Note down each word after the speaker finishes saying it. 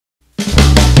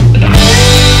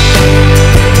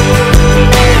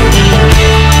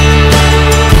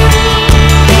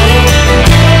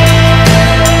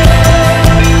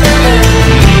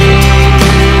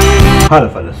Hello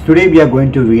fellas, today we are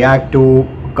going to react to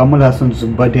Kamal Haasan's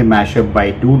birthday mashup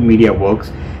by Dude Media Works.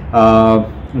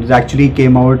 It actually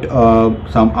came out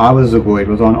some hours ago. It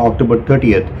was on October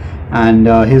 30th, and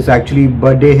his actually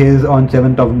birthday is on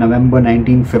 7th of November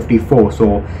 1954.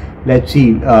 So let's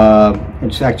see,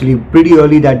 it's actually pretty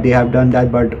early that they have done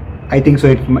that, but I think so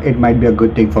it might be a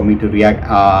good thing for me to react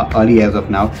early as of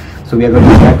now. So we are going to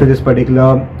react to this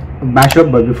particular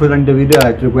mashup, but before starting the video, I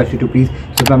like to request you to please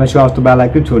subscribe my channel, the bell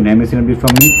icon, so never miss an update from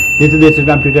me. This is the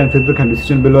Instagram, Twitter, and Facebook, and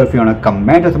description below. If you want to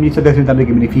comment or something suggestions, give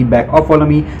me any feedback or follow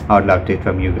me, I would love to hear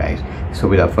from you guys. So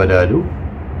without further ado,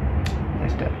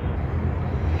 let's start.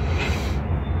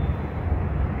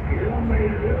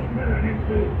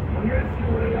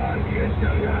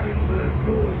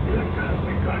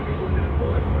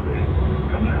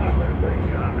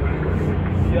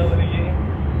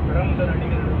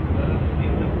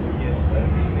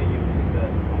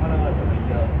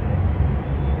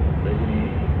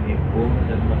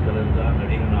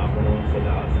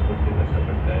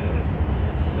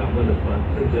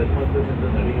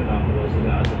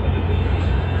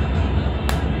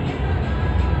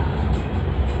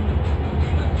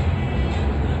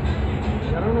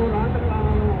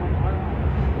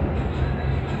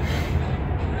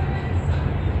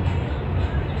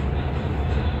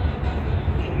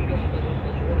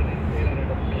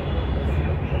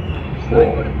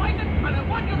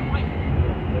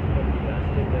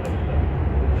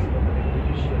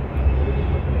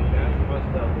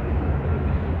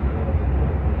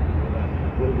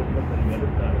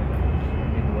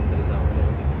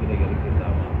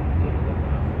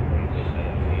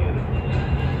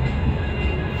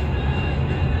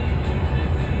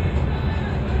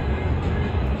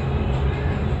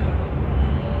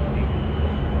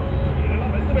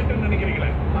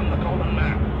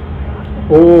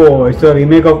 Oh, it's a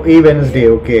remake of A Wednesday,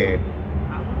 okay.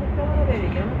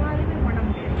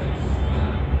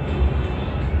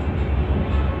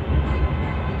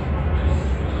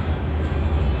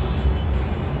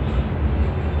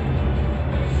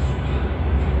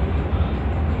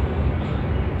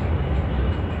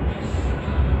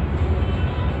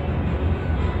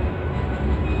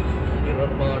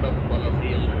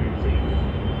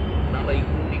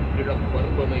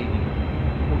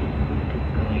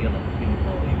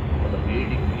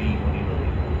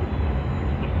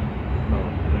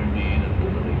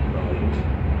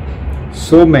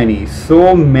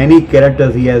 So many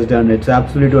characters he has done. It's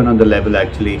absolutely another level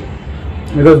actually.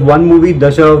 Because one movie,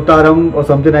 Dashavtaram or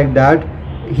something like that,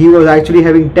 he was actually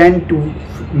having 10 to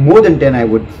more than 10, I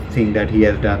would think, that he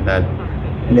has done that.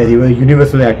 Yes, he was a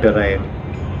universal actor, right?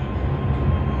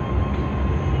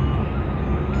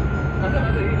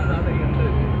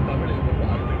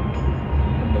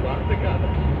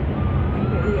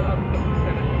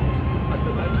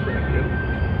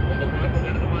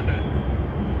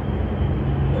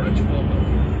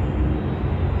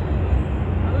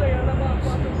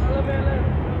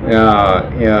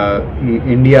 Yeah,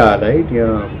 India, right?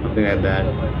 Yeah, something like that.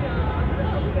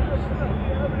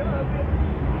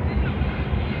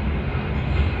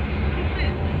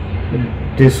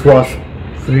 This was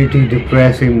pretty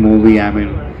depressing movie. I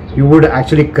mean, you would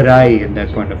actually cry at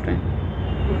that point of time.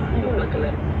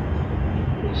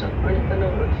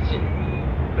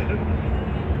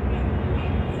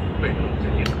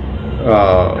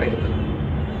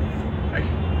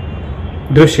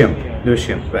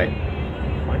 Drishyam, right?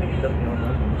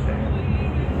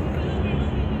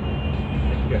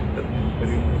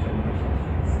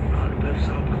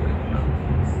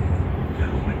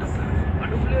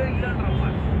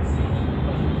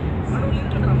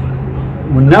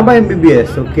 Munna by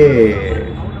MBBS,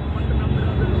 okay.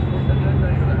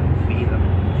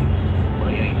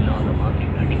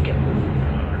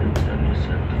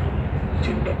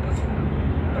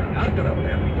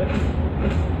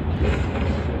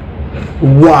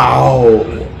 Wow,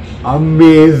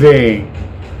 amazing.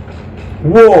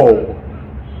 Whoa.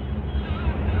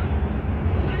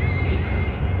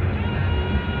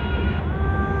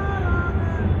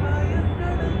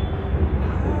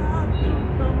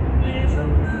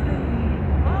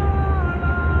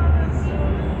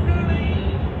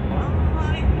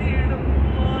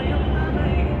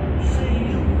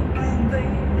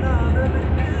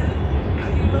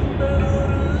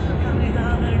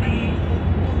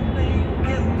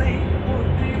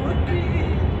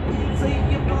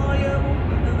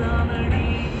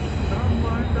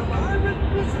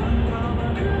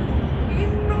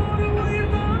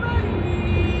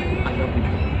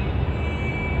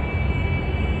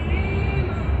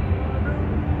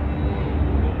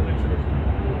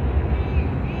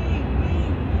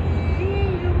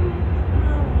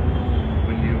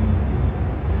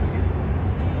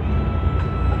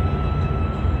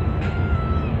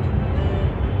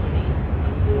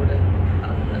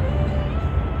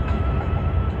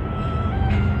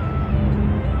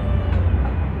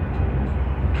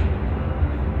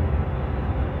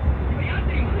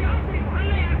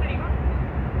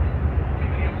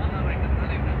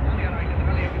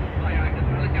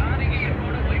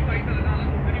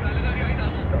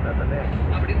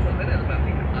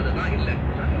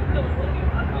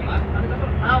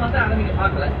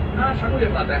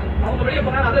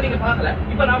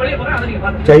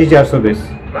 चाहिए 420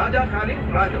 ராஜா காலி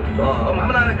ராஜு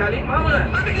மாமனார காலி மாமனார்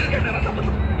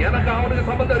எனக்கு அவனுக்கு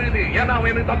சம்பந்தம் இருக்குது ஏன்னா அவன்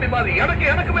எனக்கு தம்பி மாதிரி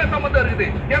எனக்குமே சம்பந்தம் இருக்குது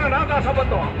ஏன்னா நான் தான்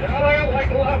சம்பந்தம்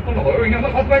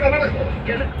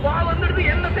எனக்கு வா வந்துடுது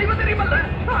என்ன செய்வ தெரியுமல்ல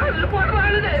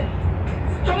போடுறாள்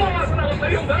சும்மா வாசனை அவன்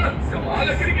தெரியும்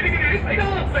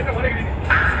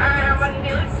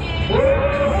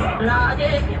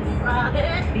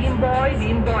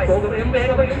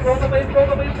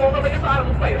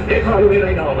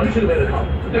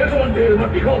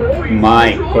My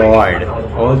God,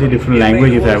 all the different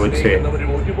languages I would say.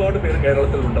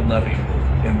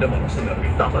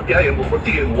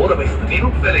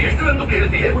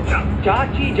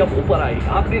 चाची जब ऊपर आई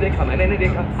आपने देखा मैंने नहीं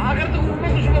देखा अगर तो ऊपर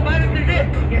कुछ मोबाइल मिलते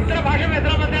इतना भाषा में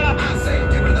इतना बंदेगा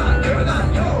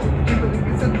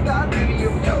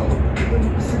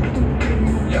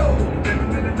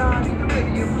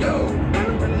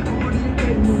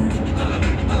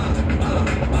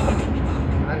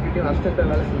அசிஸ்டன்ட்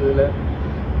வேலை செஞ்சதில்லை,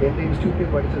 எந்த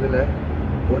இன்ஸ்டியூட்லையும் படித்ததில்லை.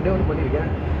 ஒன்றே ஒன்று பண்ணியிருக்கேன்,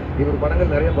 இவர்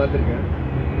படங்கள் நிறைய பார்த்துருக்கேன்.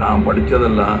 நான்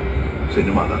படித்ததெல்லாம்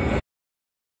சினிமா தான்.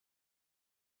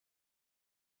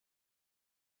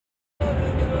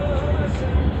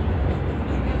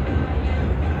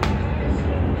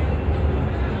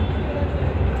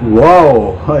 Wow,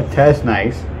 that's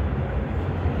nice.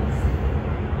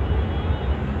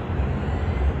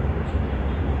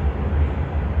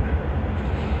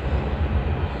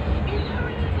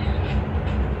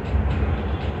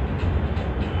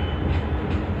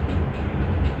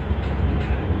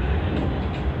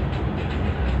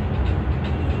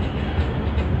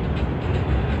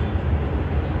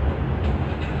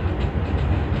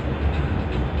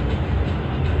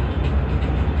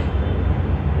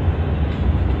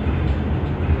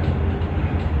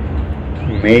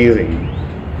 Amazing.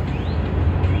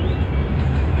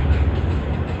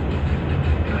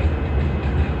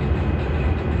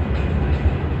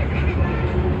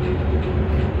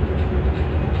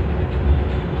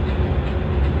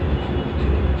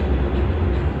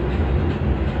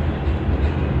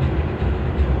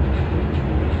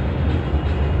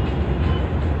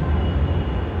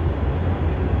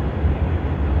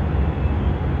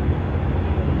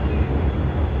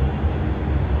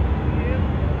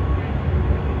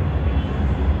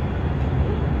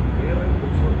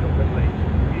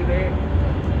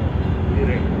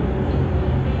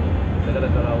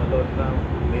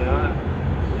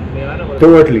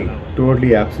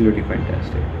 Totally, absolutely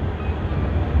fantastic.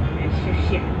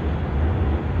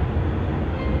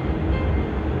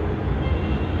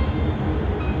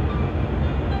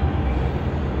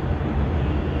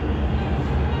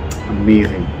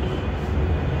 Amazing.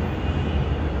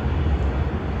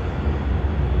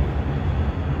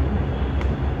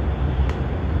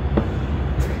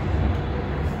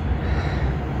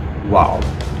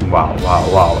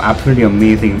 Wow, absolutely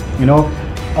amazing. You know,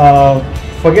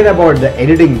 forget about the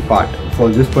editing part for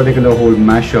this particular whole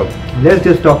mashup. Let's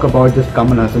just talk about this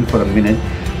Kamal Haasan for a minute.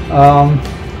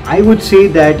 I would say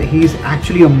that he's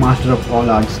actually a master of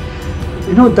all arts.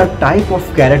 You know, the type of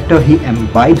character he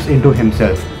imbibes into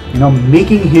himself, you know,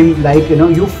 making him like, you know,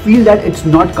 you feel that it's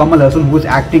not Kamal Haasan who is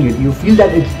acting it. You feel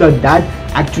that it's that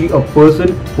actually a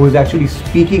person who is actually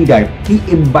speaking that. He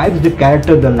imbibes the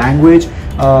character, the language,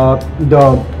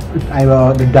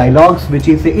 the dialogues which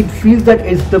he say. It feels that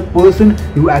it's the person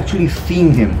you actually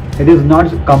seeing him. It is not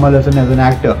Kamal Haasan as an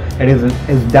actor. It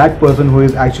is that person who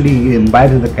is actually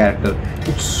imbibed in the character.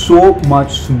 It's so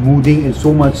much smoothing, it's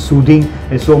so much soothing,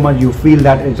 it's so much you feel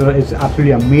that it's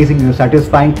absolutely amazing, you know,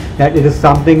 satisfying, that it is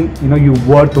something, you know, you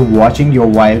worth watching your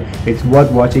while. It's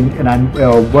worth watching and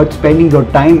worth spending your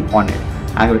time on it.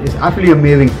 It's absolutely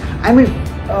amazing. I mean,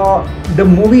 the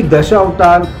movie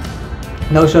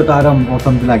Navshataram or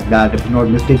something like that, if I'm not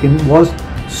mistaken, was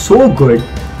so good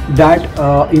that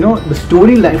you know, the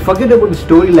storyline, forget about the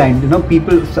storyline, you know,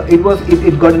 people,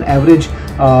 it got an average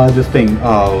this thing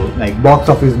like box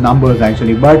office numbers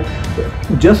actually, but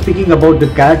just speaking about the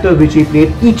characters which he played,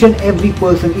 each and every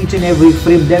person, each and every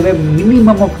frame, there were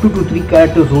minimum of 2 to 3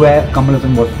 characters where Kamal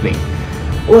Haasan was playing.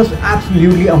 It was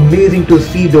absolutely amazing to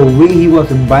see the way he was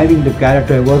imbibing the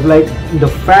character. It was like the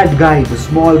fat guy, the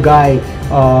small guy,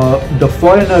 the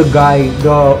foreigner guy,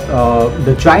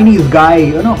 the Chinese guy,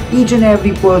 you know, each and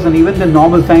every person, even the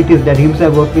normal scientist that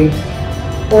himself was playing.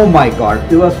 Oh my God,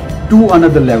 it was to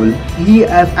another level. He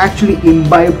has actually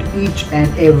imbibed each and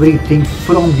everything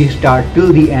from the start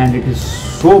till the end. It is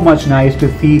so much nice to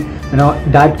see, you know,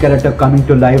 that character coming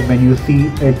to life when you see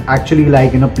it's actually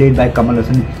like, you know, played by Kamal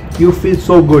Haasan. You feel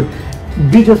so good.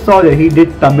 we just saw that he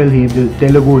did Tamil, he did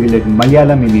Telugu, he did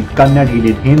Malayalam, he did Kannada, he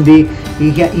did Hindi.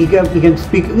 He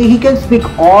can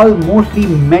speak all mostly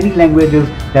many languages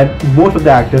that most of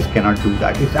the actors cannot do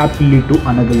that. It's absolutely to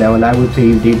another level. I would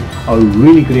say he did a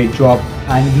really great job,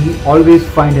 and we always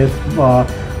find his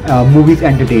movies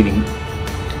entertaining.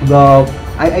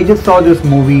 I just saw this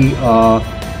movie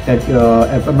that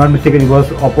if I'm not mistaken, it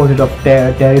was opposite of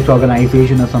terrorist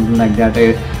organization or something like that.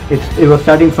 It was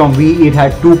starting from V. It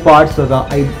had 2 parts, so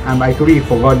I totally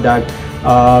forgot that.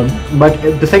 But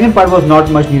the second part was not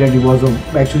much needed. It was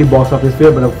actually box office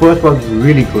fail, but the first was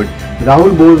really good.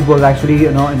 Rahul Bose was actually,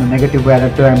 in a negative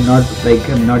character. I'm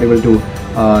not able to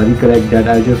recollect that.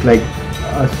 I'll just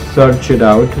search it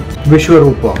out.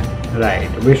 Vishwarupam, right?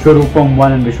 Vishwarupam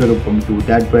 1 and Vishwarupam 2.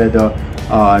 That were the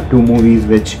 2 movies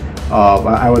which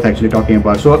I was actually talking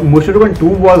about. So Mashup 2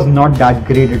 was not that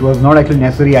great. It was not actually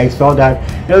necessary. I saw that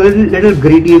it was a little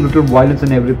gritty, little violence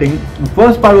and everything. The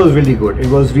first part was really good. It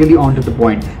was really on to the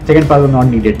point. Second part was not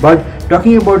needed. But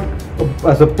talking about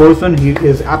as a person, he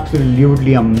is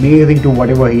absolutely amazing to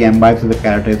whatever he imbibes as a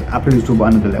character. Is absolutely super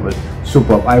another level.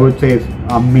 Superb. I would say it's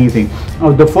amazing.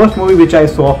 The first movie which I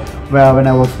saw when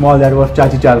I was small, that was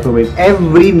Chachi 400.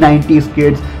 Every 90s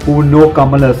kids who know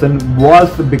Kamal Haasan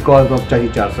was because of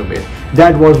Chachi 400.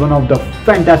 That was one of the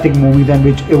fantastic movies, and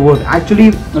which it was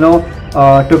actually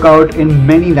took out in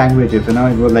many languages.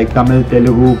 It was like Tamil,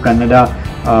 Telugu, Kannada,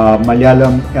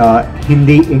 Malayalam,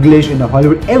 Hindi, English in the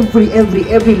Hollywood.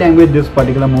 Every language this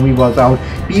particular movie was out.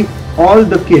 All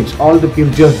the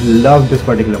kids just loved this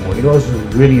particular movie. It was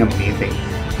really amazing.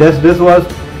 This was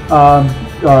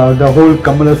the whole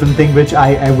Kamal Haasan thing, which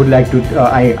I would like to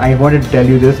I wanted to tell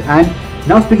you this. And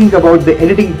now speaking about the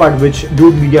editing part, which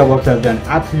Dude Media Works has done,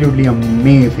 absolutely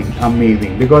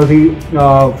amazing, because he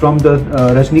from the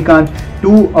Rajnikant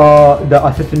to the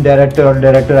assistant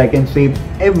director, I can say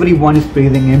everyone is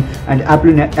praising him, and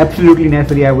absolutely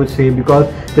necessary, I would say, because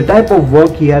the type of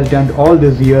work he has done all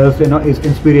these years is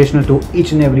inspirational to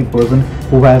each and every person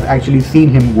who has actually seen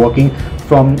him working,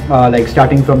 from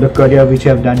starting from the career which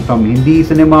have done from Hindi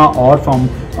cinema or from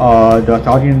the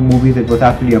South Indian movies. It was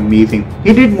absolutely amazing.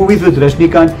 He did movies with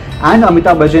Rajnikant and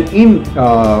Amitabh Bachchan in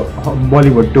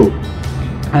Bollywood too,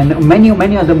 and many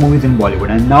other movies in Bollywood,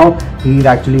 and now he's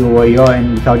actually over here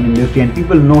in the South Indian industry, and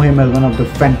people know him as one of the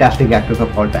fantastic actors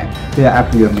of all time. They are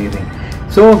absolutely amazing.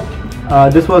 So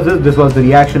this was the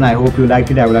reaction. I hope you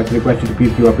liked it. I would like to request you to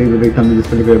please give a big thumbs in this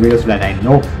particular video, so that I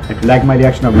know that you like my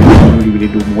reaction. I will really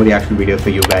do more reaction videos for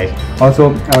you guys. Also,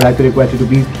 I would like to request you to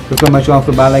please subscribe my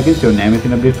channel, bell icon, so you never miss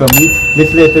an update from me.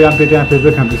 This is Instagram, Twitter, and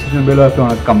Facebook. I'm description below. If you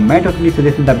want to comment or please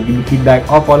suggestions that you give me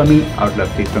feedback or follow me, I would love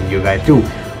to see from you guys too.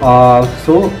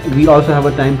 So we also have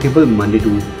a timetable Monday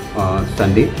to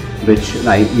Sunday, which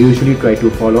I usually try to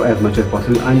follow as much as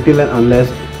possible until and unless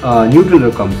new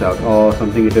trailer comes out or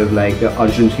something. It is like the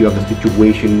urgency of the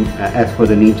situation as per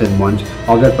the needs and wants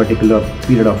of that particular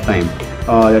period of time.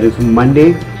 That is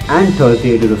Monday and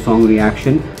Thursday it is a song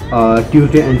reaction.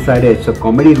 Tuesday and Friday it's a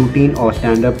comedy routine or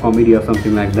stand-up comedy or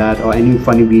something like that, or any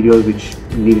funny videos which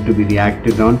needed to be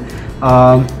reacted on.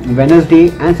 Wednesday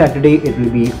and Saturday it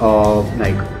will be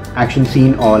like action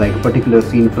scene or like a particular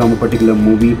scene from a particular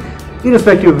movie,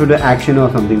 irrespective of the action or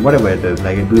something, whatever it is,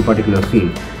 like it will be a particular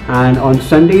scene. And on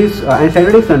Sundays and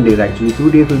Saturday, Sundays actually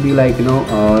 2 days will be like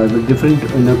the different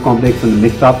complex and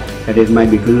mixed up. That is, might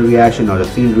be trailer reaction or a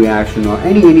scene reaction or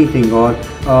anything or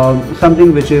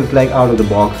something which is like out of the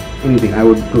box. Anything I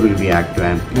would totally react to.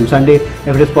 And on Sunday, if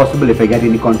it is possible, if I get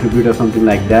any contributor or something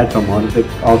like that from out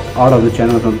of the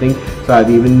channel or something, so I'll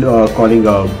be even calling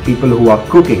people who are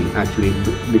cooking actually,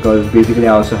 because basically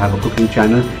I also have a cooking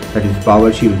channel, that is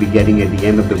Power. She will be getting at the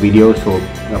end of the video, so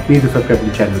please do subscribe to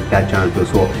the channel, that channel too.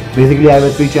 So basically I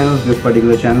have 3 channels, this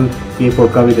particular channel, K for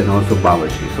KAVIT, and also Power.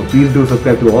 So please do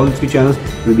subscribe to all the 3 channels.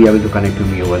 You'll be able to connect with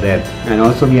me over there. And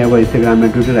also we have our Instagram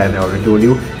and Twitter, as I already told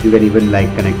you. You can even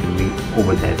connect with me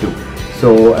over there too.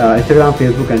 So Instagram,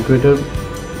 Facebook and Twitter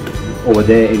over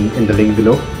there in the link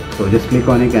below. So just click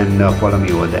on it and follow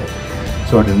me over there.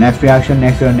 So until next reaction,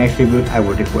 next review, I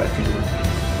would request you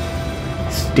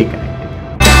to stay connected.